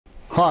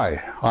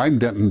Hi, I'm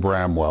Denton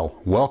Bramwell.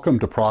 Welcome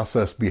to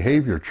Process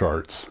Behavior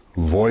Charts,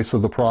 Voice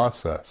of the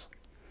Process.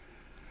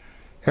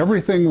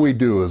 Everything we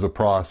do is a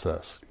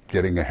process.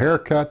 Getting a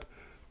haircut,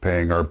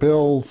 paying our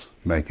bills,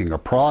 making a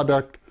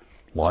product,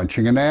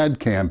 launching an ad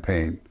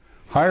campaign,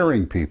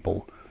 hiring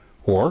people,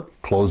 or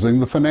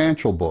closing the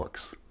financial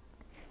books.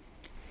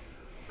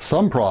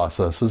 Some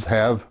processes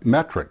have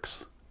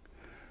metrics,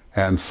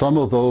 and some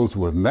of those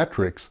with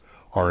metrics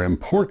are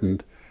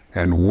important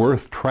and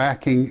worth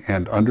tracking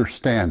and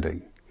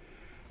understanding.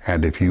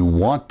 And if you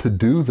want to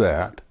do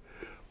that,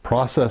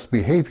 process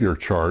behavior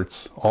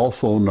charts,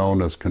 also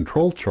known as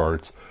control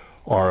charts,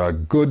 are a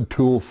good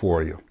tool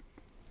for you.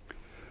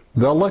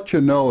 They'll let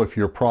you know if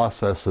your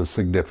process has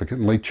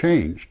significantly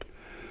changed.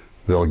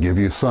 They'll give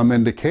you some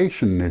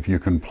indication if you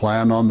can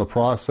plan on the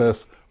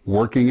process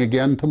working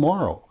again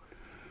tomorrow.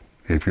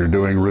 If you're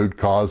doing root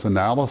cause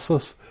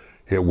analysis,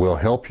 it will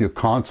help you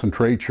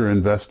concentrate your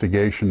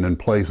investigation in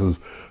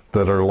places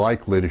that are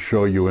likely to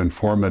show you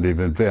informative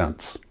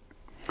events.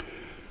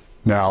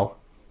 Now,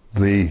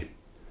 the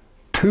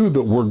two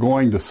that we're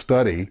going to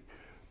study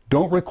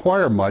don't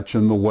require much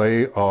in the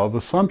way of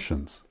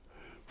assumptions.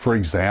 For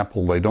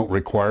example, they don't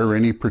require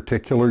any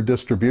particular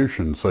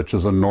distribution, such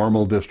as a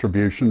normal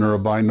distribution or a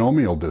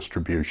binomial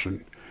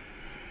distribution.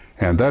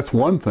 And that's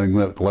one thing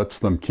that lets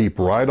them keep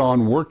right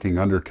on working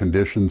under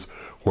conditions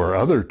where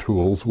other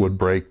tools would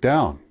break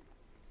down.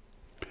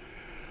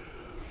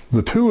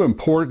 The two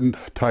important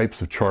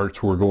types of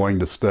charts we're going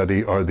to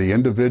study are the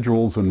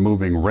individuals and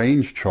moving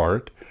range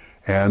chart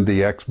and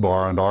the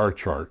XBar and R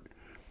chart,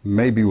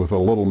 maybe with a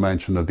little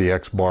mention of the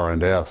XBar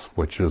and S,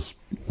 which is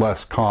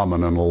less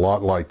common and a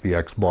lot like the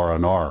XBar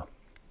and R.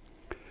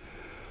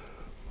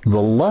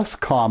 The less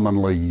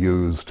commonly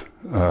used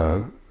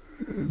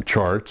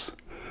charts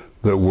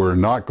that we're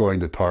not going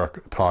to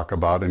talk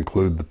about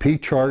include the P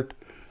chart,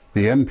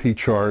 the NP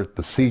chart,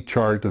 the C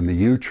chart, and the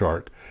U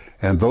chart.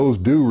 And those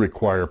do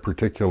require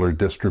particular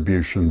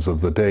distributions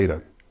of the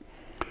data.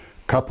 A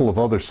couple of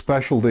other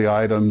specialty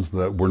items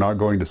that we're not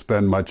going to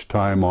spend much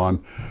time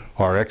on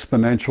are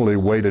exponentially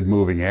weighted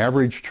moving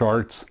average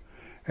charts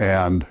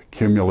and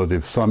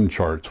cumulative sum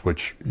charts,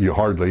 which you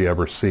hardly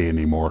ever see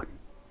anymore.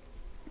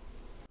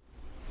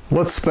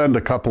 Let's spend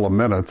a couple of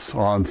minutes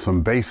on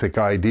some basic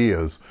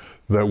ideas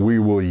that we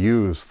will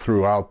use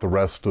throughout the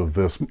rest of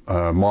this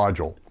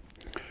module.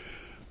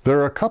 There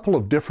are a couple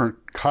of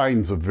different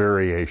kinds of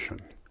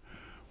variation.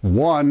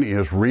 One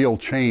is real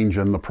change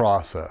in the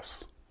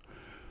process.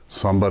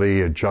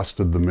 Somebody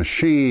adjusted the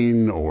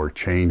machine or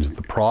changed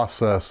the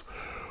process,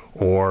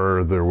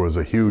 or there was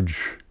a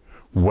huge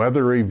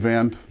weather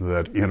event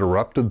that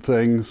interrupted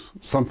things,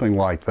 something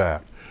like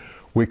that.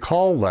 We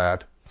call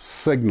that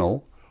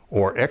signal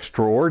or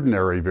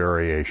extraordinary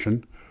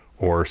variation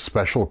or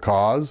special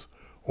cause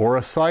or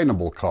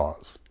assignable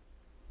cause.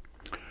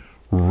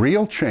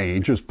 Real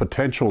change is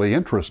potentially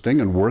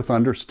interesting and worth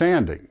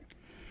understanding.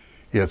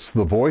 It's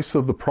the voice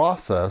of the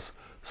process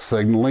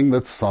signaling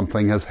that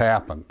something has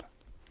happened.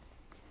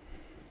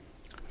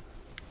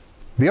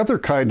 The other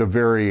kind of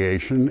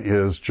variation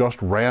is just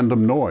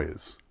random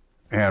noise,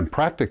 and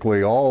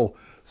practically all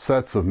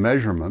sets of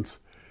measurements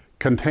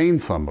contain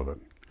some of it.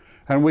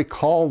 And we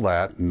call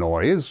that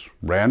noise,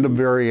 random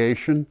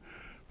variation,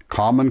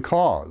 common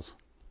cause.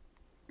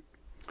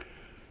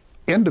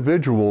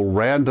 Individual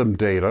random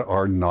data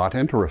are not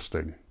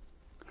interesting.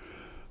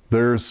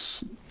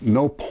 There's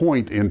no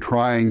point in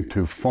trying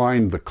to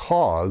find the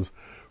cause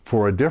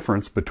for a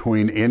difference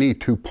between any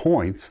 2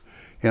 points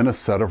in a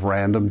set of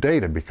random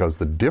data, because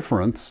the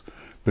difference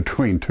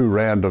between two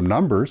random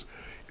numbers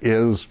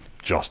is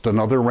just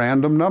another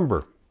random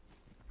number.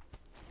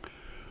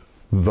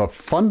 The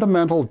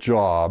fundamental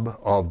job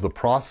of the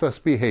process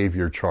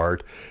behavior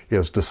chart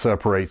is to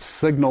separate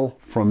signal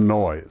from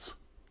noise.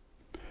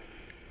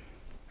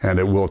 And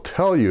it will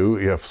tell you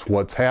if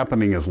what's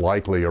happening is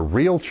likely a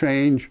real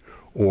change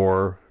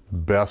or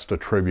best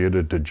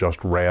attributed to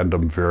just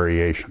random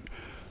variation.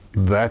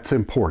 That's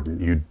important.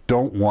 You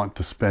don't want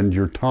to spend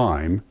your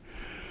time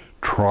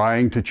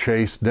trying to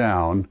chase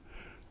down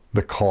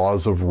the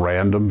cause of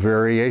random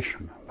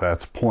variation.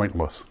 That's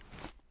pointless.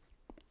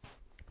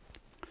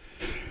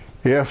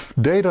 If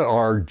data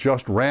are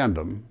just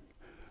random,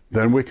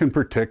 then we can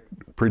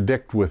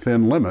predict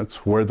within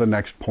limits where the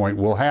next point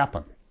will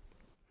happen.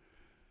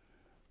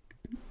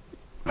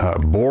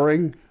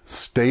 Boring,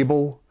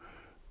 stable,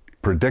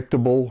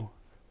 predictable,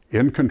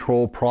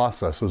 in-control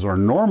processes are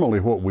normally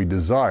what we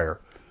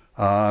desire,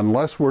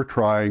 unless we're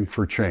trying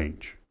for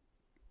change.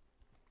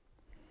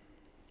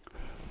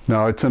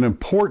 Now, it's an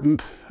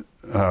important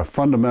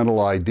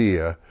fundamental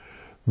idea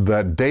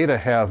that data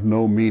have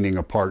no meaning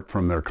apart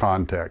from their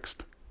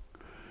context.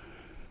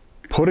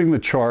 Putting the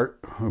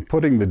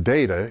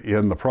data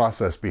in the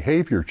process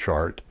behavior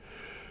chart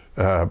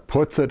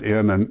puts it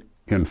in an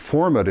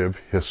informative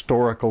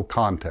historical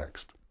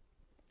context.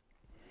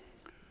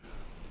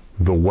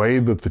 The way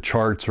that the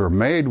charts are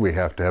made, we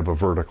have to have a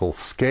vertical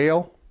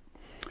scale.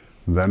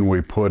 Then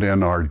we put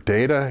in our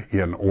data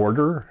in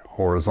order,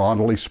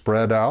 horizontally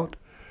spread out.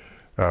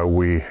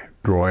 We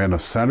draw in a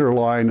center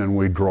line, and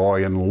we draw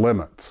in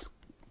limits.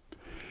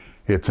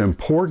 It's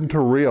important to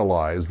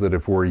realize that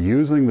if we're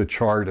using the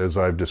chart as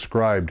I've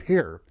described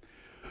here,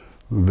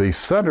 the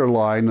center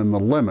line and the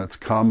limits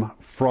come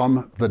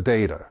from the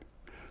data.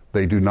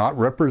 They do not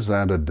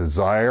represent a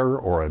desire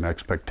or an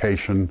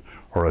expectation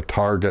or a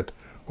target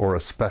or a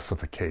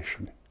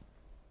specification.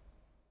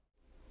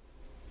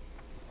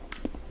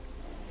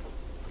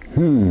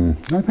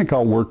 I think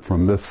I'll work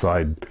from this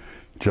side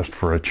just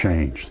for a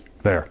change.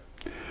 There.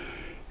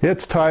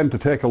 It's time to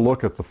take a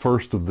look at the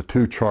first of the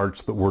two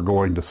charts that we're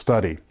going to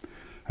study,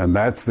 and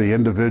that's the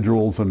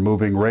individuals and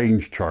moving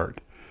range chart.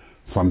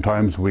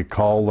 Sometimes we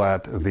call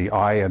that the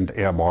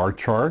IMR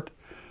chart.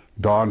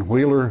 Don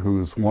Wheeler,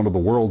 who's one of the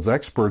world's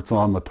experts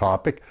on the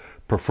topic,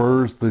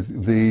 prefers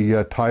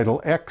the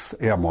title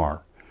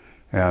XMR,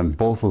 and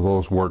both of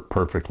those work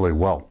perfectly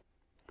well.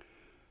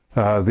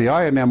 The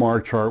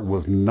IMR chart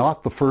was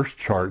not the first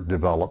chart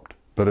developed,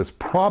 but it's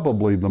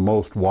probably the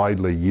most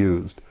widely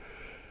used.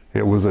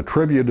 It was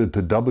attributed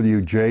to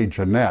W.J.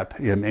 Jeannette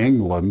in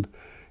England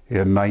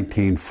in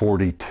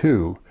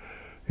 1942.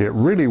 It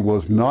really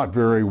was not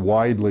very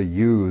widely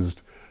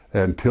used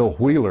until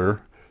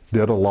Wheeler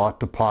did a lot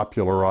to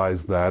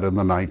popularize that in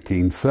the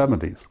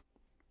 1970s.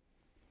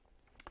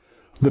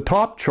 The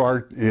top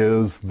chart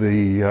is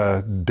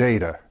the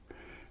data,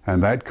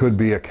 and that could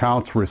be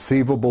accounts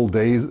receivable,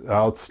 days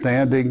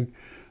outstanding,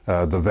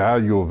 the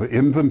value of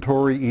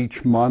inventory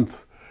each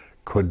month,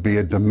 could be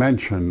a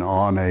dimension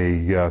on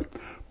a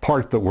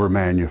part that we're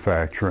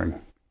manufacturing.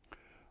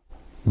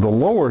 The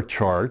lower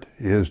chart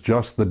is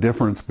just the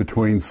difference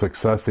between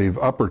successive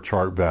upper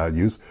chart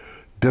values,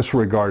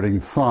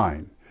 disregarding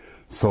sign.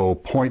 So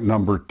point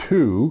number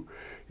 2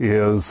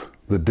 is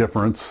the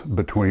difference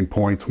between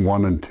points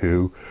 1 and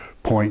 2.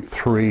 Point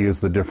 3 is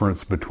the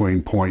difference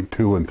between point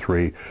 2 and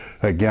 3,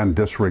 again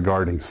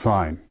disregarding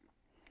sign.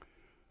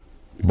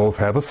 Both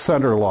have a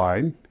center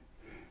line,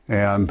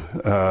 and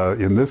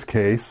in this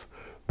case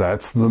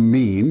that's the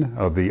mean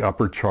of the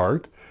upper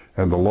chart,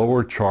 and the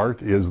lower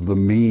chart is the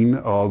mean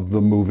of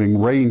the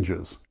moving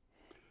ranges.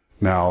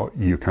 Now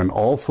you can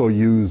also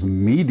use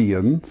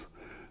medians.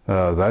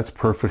 That's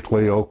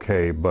perfectly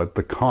okay, but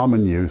the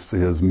common use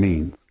is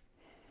means.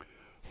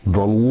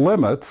 The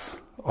limits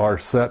are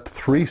set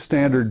 3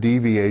 standard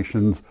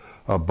deviations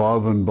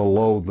above and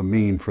below the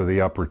mean for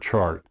the upper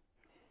chart.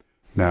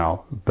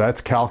 Now,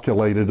 that's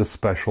calculated a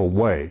special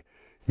way.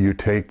 You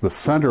take the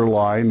center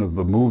line of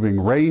the moving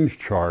range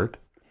chart,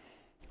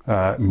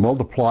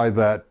 multiply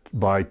that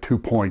by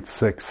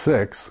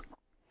 2.66,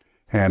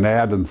 and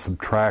add and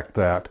subtract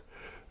that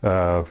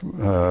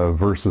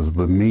versus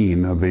the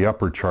mean of the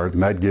upper chart,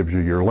 and that gives you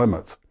your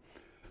limits.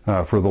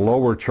 For the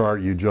lower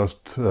chart, you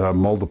just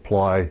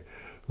multiply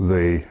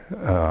the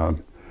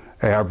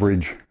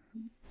average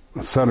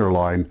center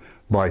line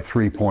by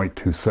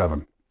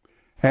 3.27.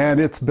 And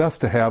it's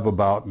best to have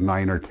about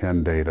 9 or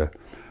 10 data.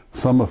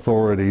 Some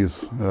authorities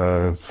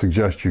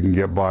suggest you can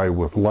get by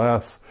with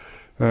less,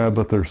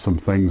 but there's some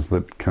things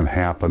that can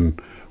happen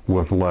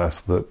with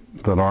less that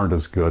aren't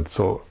as good.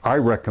 So I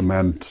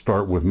recommend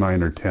start with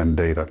 9 or 10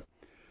 data.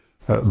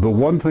 The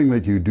one thing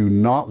that you do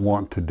not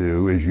want to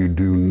do is you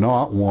do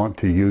not want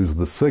to use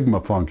the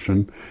sigma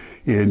function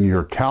in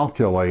your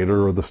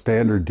calculator or the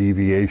standard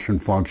deviation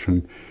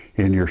function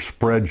in your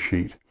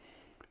spreadsheet.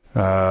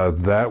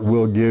 That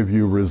will give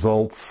you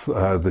results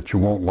that you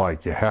won't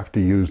like. You have to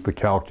use the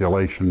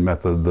calculation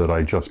method that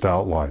I just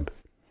outlined.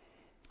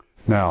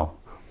 Now,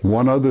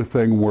 one other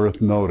thing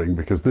worth noting,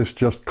 because this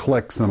just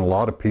clicks in a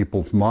lot of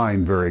people's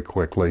mind very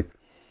quickly,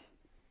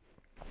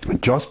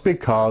 just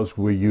because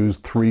we use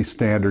 3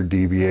 standard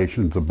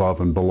deviations above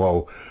and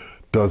below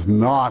does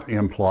not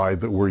imply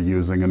that we're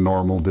using a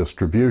normal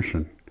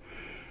distribution.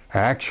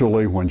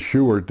 Actually, when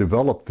Shewhart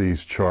developed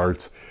these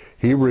charts,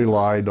 he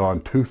relied on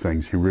 2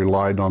 things. He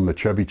relied on the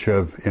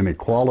Chebyshev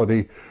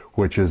inequality,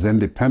 which is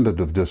independent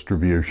of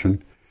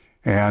distribution,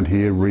 and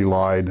he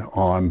relied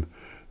on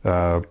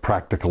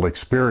practical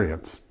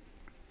experience.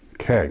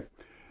 Okay.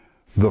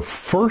 The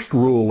first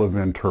rule of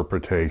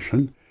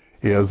interpretation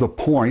is a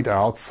point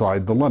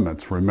outside the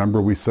limits.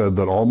 Remember, we said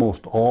that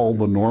almost all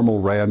the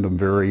normal random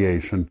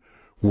variation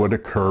would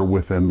occur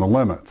within the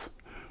limits,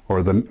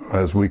 or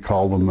as we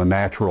call them, the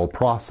natural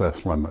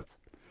process limits.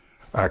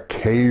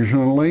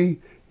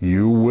 Occasionally,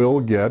 you will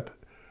get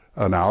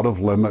an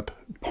out-of-limit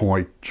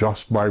point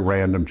just by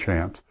random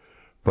chance.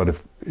 But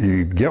if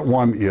you get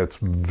one, it's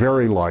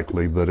very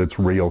likely that it's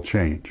real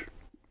change.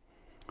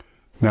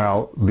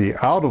 Now, the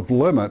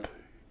out-of-limit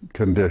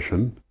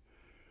condition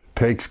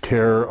takes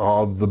care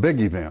of the big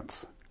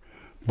events.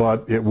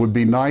 But it would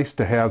be nice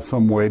to have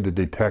some way to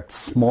detect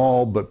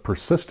small but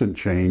persistent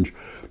change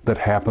that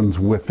happens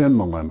within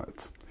the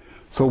limits.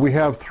 So we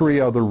have 3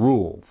 other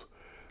rules.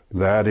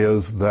 That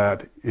is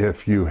that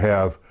if you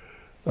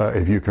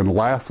can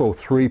lasso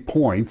 3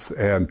 points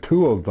and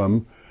 2 of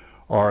them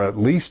are at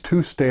least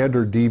 2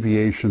 standard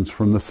deviations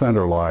from the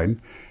center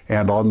line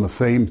and on the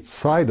same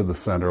side of the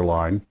center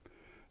line,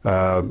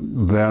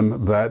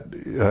 then that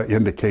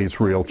indicates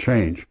real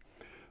change.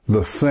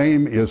 The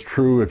same is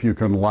true if you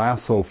can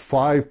lasso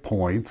 5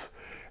 points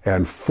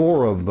and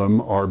 4 of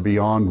them are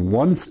beyond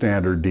 1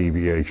 standard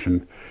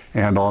deviation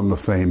and on the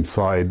same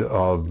side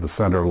of the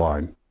center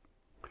line.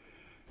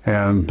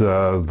 And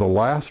the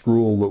last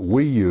rule that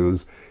we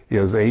use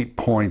is 8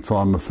 points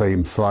on the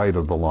same side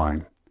of the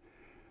line.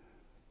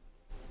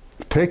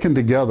 Taken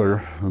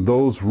together,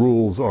 those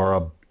rules are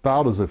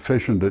about as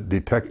efficient at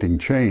detecting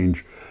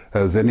change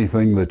as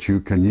anything that you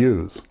can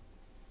use.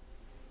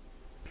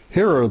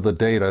 Here are the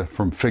data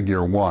from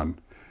Figure 1,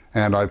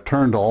 and I've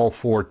turned all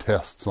 4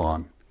 tests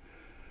on.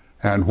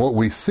 And what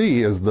we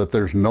see is that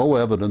there's no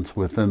evidence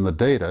within the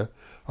data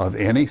of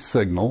any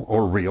signal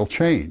or real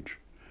change.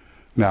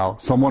 Now,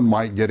 someone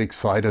might get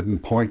excited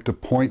and point to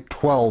point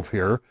 12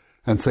 here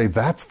and say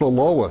that's the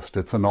lowest,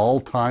 it's an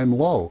all-time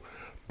low,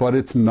 but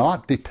it's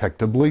not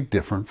detectably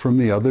different from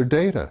the other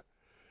data.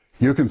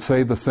 You can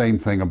say the same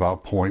thing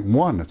about point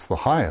 1, it's the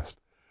highest,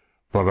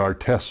 but our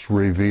tests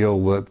reveal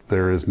that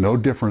there is no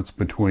difference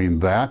between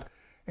that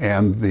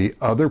and the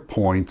other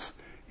points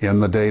in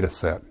the data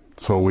set.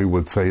 So we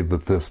would say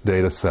that this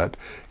data set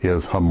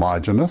is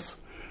homogeneous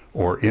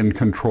or in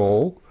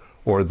control,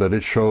 or that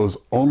it shows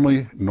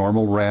only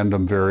normal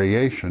random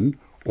variation,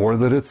 or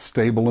that it's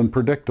stable and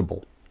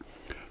predictable.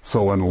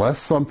 So unless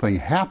something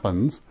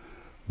happens,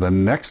 the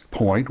next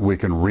point we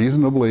can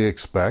reasonably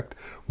expect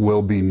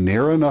will be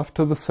near enough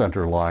to the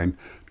center line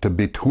to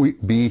be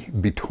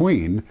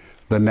between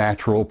the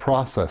natural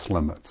process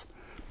limits.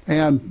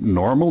 And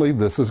normally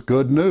this is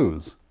good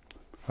news,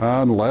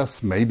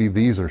 unless maybe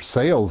these are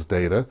sales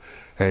data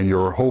and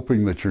you're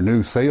hoping that your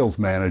new sales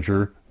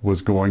manager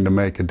was going to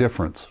make a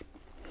difference.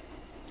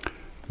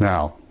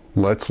 Now,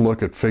 let's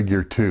look at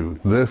Figure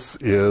 2. This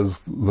is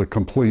the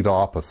complete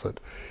opposite.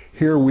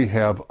 Here we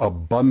have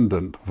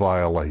abundant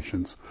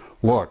violations.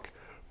 Look,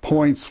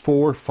 points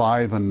 4,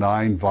 5, and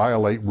 9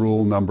 violate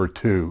rule number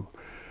 2.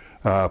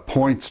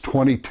 Points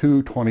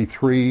 22,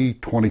 23,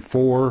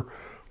 24,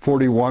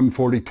 41,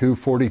 42,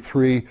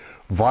 43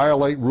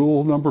 violate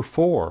rule number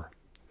 4.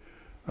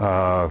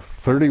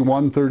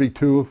 31,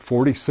 32,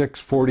 46,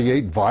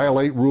 48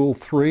 violate rule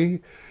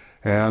 3.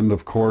 And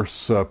of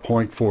course,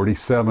 point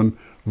 47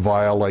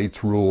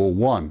 violates rule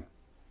 1.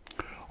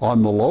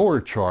 On the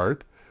lower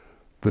chart,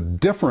 the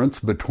difference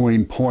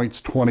between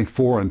points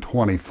 24 and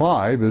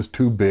 25 is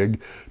too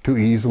big to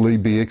easily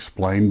be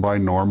explained by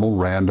normal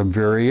random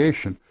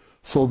variation.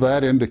 So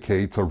that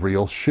indicates a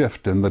real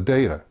shift in the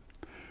data.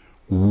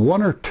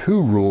 1 or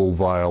 2 rule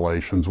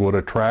violations would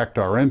attract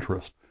our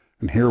interest,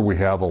 and here we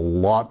have a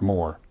lot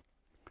more.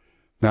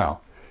 Now,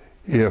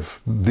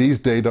 if these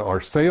data are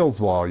sales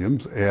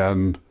volumes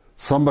and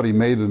somebody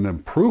made an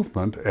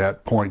improvement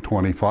at point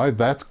 25,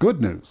 that's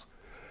good news.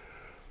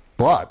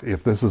 But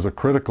if this is a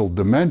critical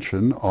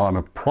dimension on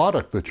a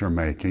product that you're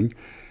making,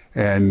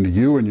 and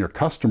you and your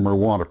customer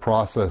want a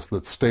process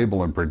that's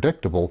stable and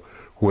predictable,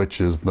 which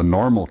is the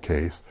normal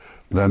case,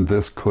 then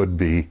this could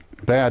be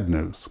bad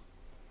news.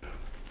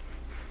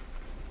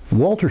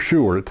 Walther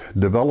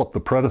developed the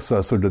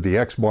predecessor to the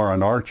XBar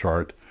and IMR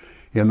chart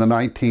in the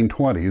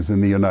 1920s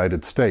in the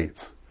United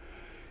States.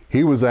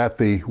 He was at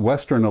the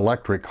Western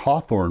Electric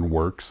Hawthorne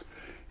Works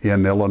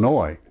in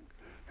Illinois.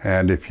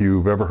 And if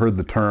you've ever heard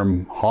the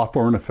term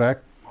Hawthorne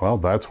effect, well,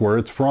 that's where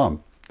it's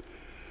from.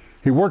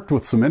 He worked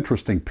with some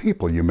interesting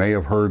people. You may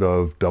have heard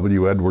of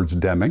W. Edwards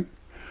Deming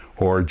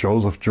or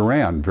Joseph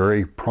Juran,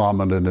 very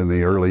prominent in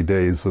the early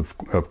days of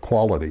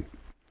quality.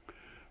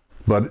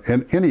 But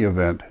in any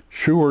event,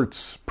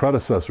 Schuert's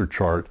predecessor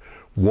chart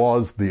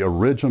was the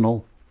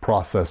original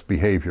process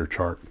behavior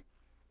chart.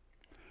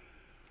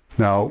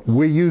 Now,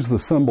 we use the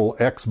symbol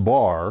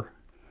XBar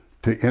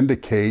to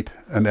indicate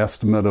an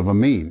estimate of a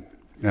mean,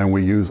 and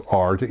we use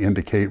R to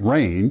indicate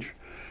range,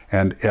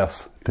 and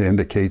S to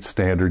indicate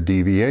standard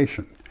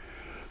deviation.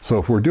 So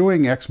if we're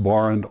doing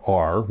XBar and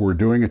R, we're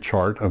doing a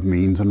chart of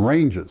means and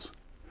ranges.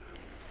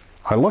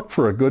 I looked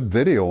for a good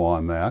video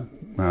on that,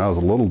 and I was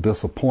a little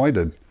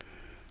disappointed.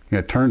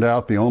 It turned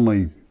out the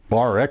only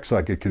bar X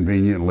I could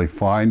conveniently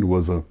find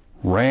was a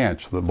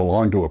ranch that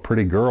belonged to a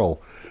pretty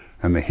girl,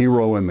 and the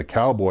hero in the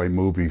cowboy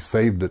movie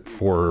saved it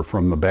for her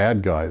from the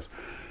bad guys.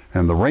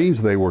 And the range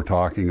they were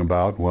talking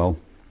about, well,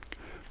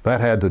 that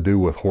had to do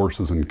with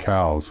horses and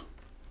cows.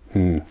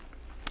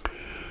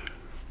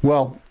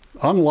 Well,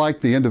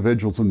 unlike the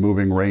individuals in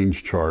moving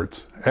range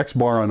charts,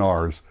 XBar and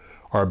Rs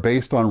are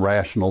based on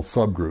rational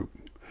subgroup.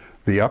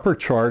 The upper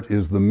chart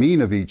is the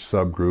mean of each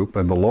subgroup,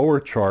 and the lower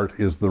chart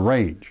is the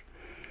range.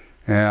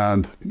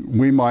 And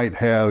we might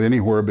have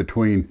anywhere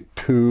between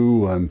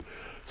 2 and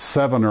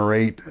 7 or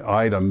 8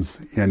 items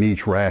in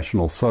each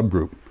rational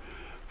subgroup.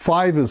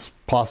 5 is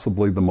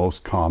possibly the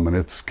most common.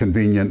 It's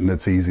convenient and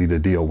it's easy to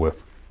deal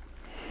with.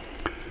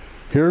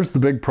 Here's the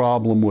big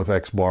problem with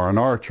XBar and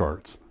R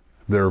charts.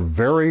 They're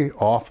very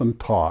often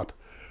taught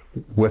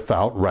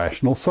without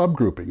rational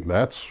subgrouping.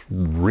 That's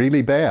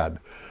really bad.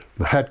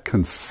 That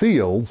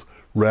conceals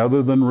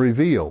rather than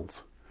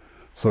reveals.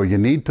 So you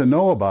need to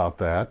know about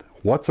that.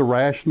 What's a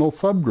rational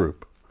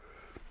subgroup?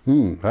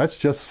 That's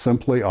just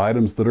simply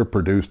items that are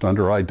produced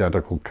under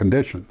identical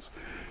conditions.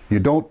 You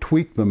don't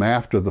tweak them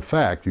after the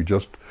fact. You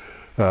just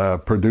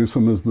produce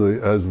them as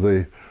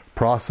the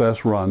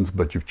process runs,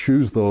 but you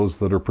choose those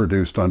that are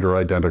produced under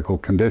identical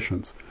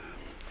conditions.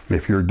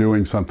 If you're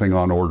doing something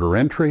on order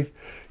entry,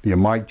 you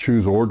might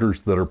choose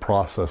orders that are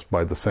processed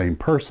by the same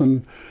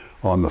person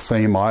on the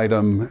same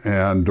item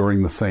and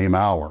during the same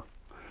hour.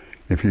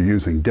 If you're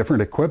using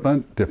different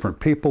equipment, different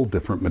people,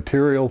 different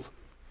materials,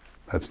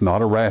 that's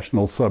not a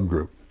rational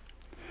subgroup.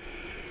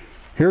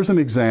 Here's an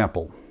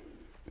example.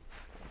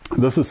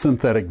 This is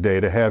synthetic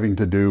data having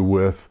to do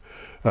with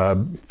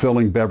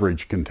filling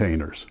beverage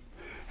containers.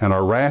 And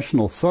our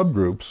rational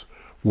subgroups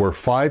were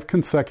 5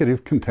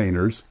 consecutive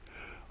containers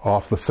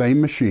off the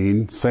same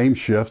machine, same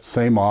shift,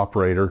 same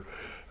operator,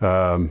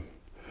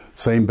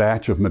 same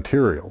batch of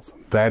materials.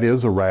 That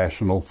is a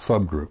rational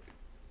subgroup.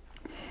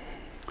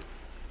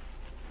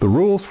 The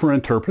rules for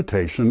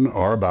interpretation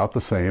are about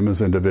the same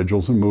as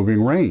individuals in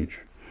moving range.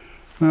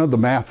 Now, the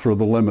math for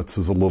the limits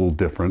is a little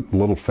different, a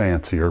little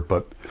fancier,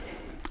 but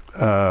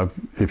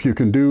if you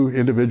can do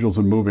individuals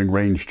in moving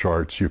range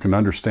charts, you can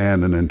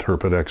understand and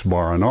interpret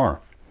XBar and R.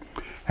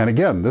 And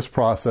again, this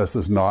process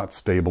is not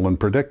stable and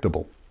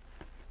predictable.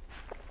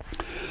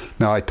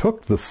 Now, I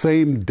took the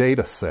same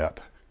data set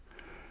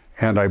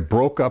and I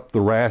broke up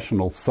the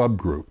rational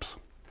subgroups.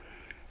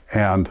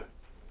 And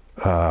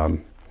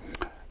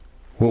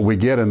what we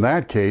get in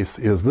that case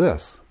is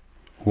this.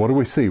 What do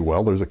we see?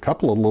 Well, there's a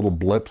couple of little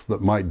blips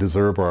that might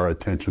deserve our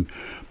attention,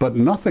 but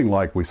nothing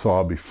like we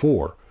saw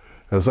before.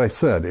 As I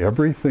said,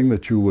 everything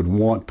that you would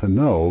want to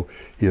know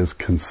is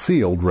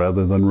concealed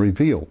rather than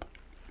revealed.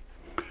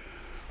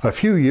 A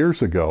few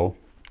years ago,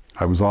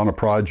 I was on a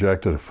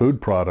project at a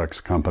food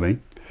products company,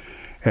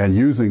 and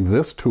using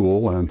this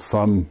tool and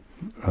some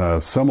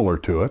similar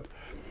to it,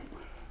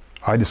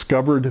 I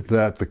discovered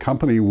that the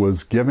company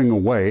was giving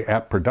away,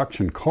 at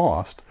production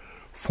cost,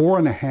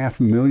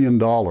 $4.5 million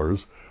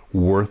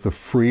worth of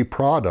free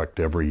product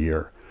every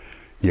year.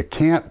 You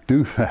can't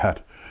do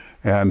that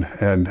and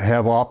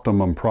have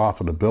optimum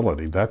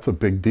profitability. That's a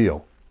big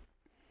deal.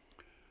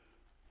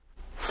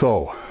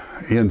 So,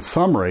 in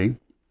summary,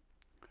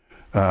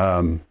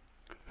 XBar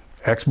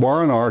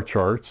and R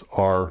charts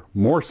are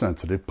more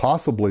sensitive,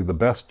 possibly the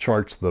best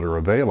charts that are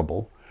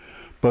available,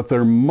 but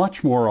they're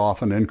much more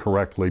often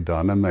incorrectly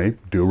done and they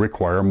do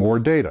require more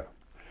data.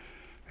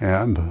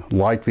 And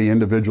like the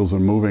individuals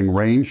in moving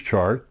range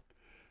chart,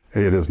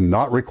 it is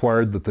not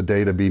required that the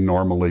data be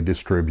normally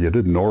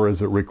distributed, nor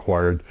is it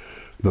required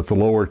that the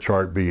lower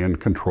chart be in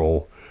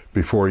control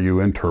before you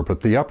interpret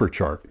the upper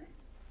chart.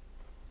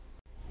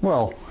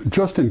 Well,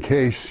 just in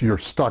case you're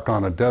stuck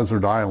on a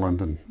desert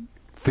island and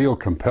feel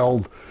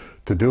compelled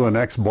to do an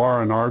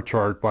XBar and R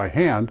chart by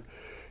hand,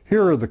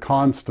 here are the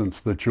constants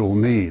that you'll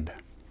need.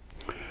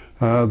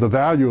 The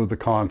value of the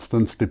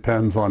constants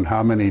depends on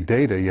how many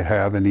data you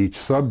have in each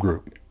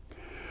subgroup.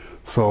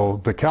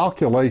 So the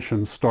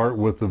calculations start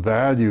with the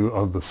value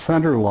of the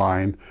center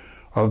line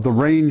of the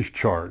range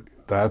chart.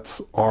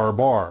 That's R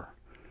bar.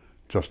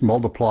 Just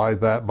multiply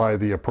that by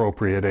the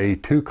appropriate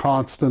A2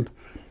 constant,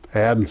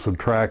 add and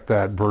subtract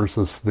that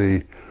versus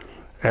the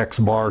X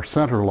bar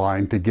center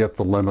line to get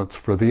the limits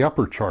for the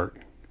upper chart.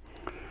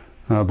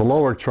 Now the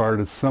lower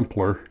chart is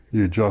simpler.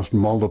 You just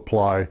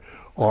multiply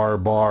R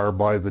bar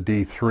by the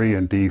D3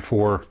 and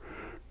D4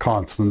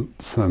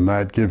 constants, and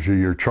that gives you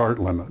your chart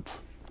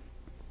limits.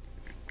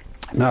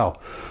 Now,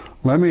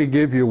 let me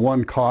give you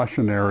one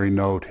cautionary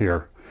note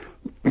here.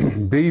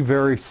 Be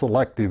very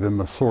selective in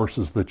the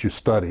sources that you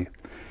study.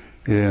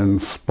 In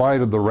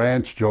spite of the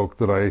ranch joke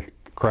that I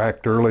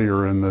cracked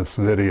earlier in this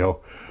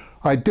video,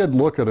 I did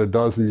look at a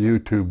dozen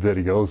YouTube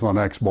videos on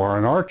XBar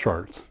and R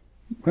charts.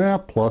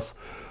 Plus,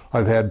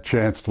 I've had a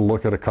chance to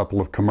look at a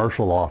couple of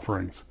commercial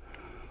offerings.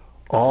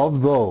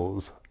 Of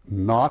those,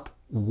 not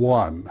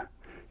one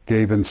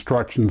gave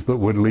instructions that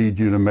would lead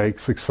you to make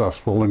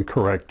successful and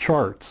correct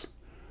charts.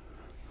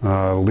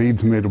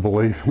 Leads me to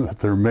believe that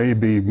there may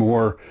be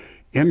more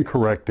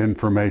incorrect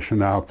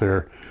information out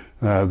there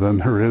than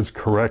there is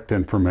correct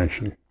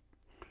information.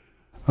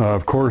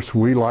 Of course,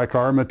 we like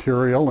our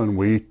material and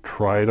we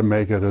try to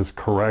make it as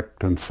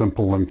correct and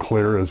simple and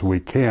clear as we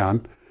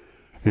can.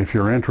 If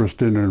you're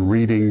interested in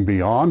reading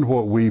beyond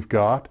what we've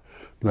got,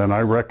 then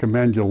I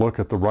recommend you look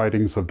at the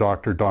writings of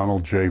Dr.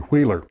 Donald J.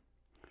 Wheeler.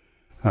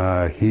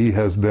 He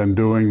has been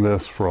doing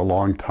this for a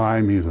long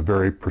time. He's a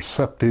very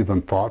perceptive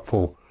and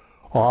thoughtful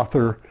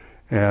author,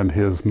 and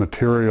his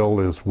material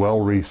is well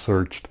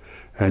researched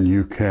and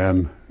you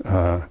can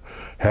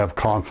have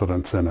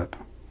confidence in it.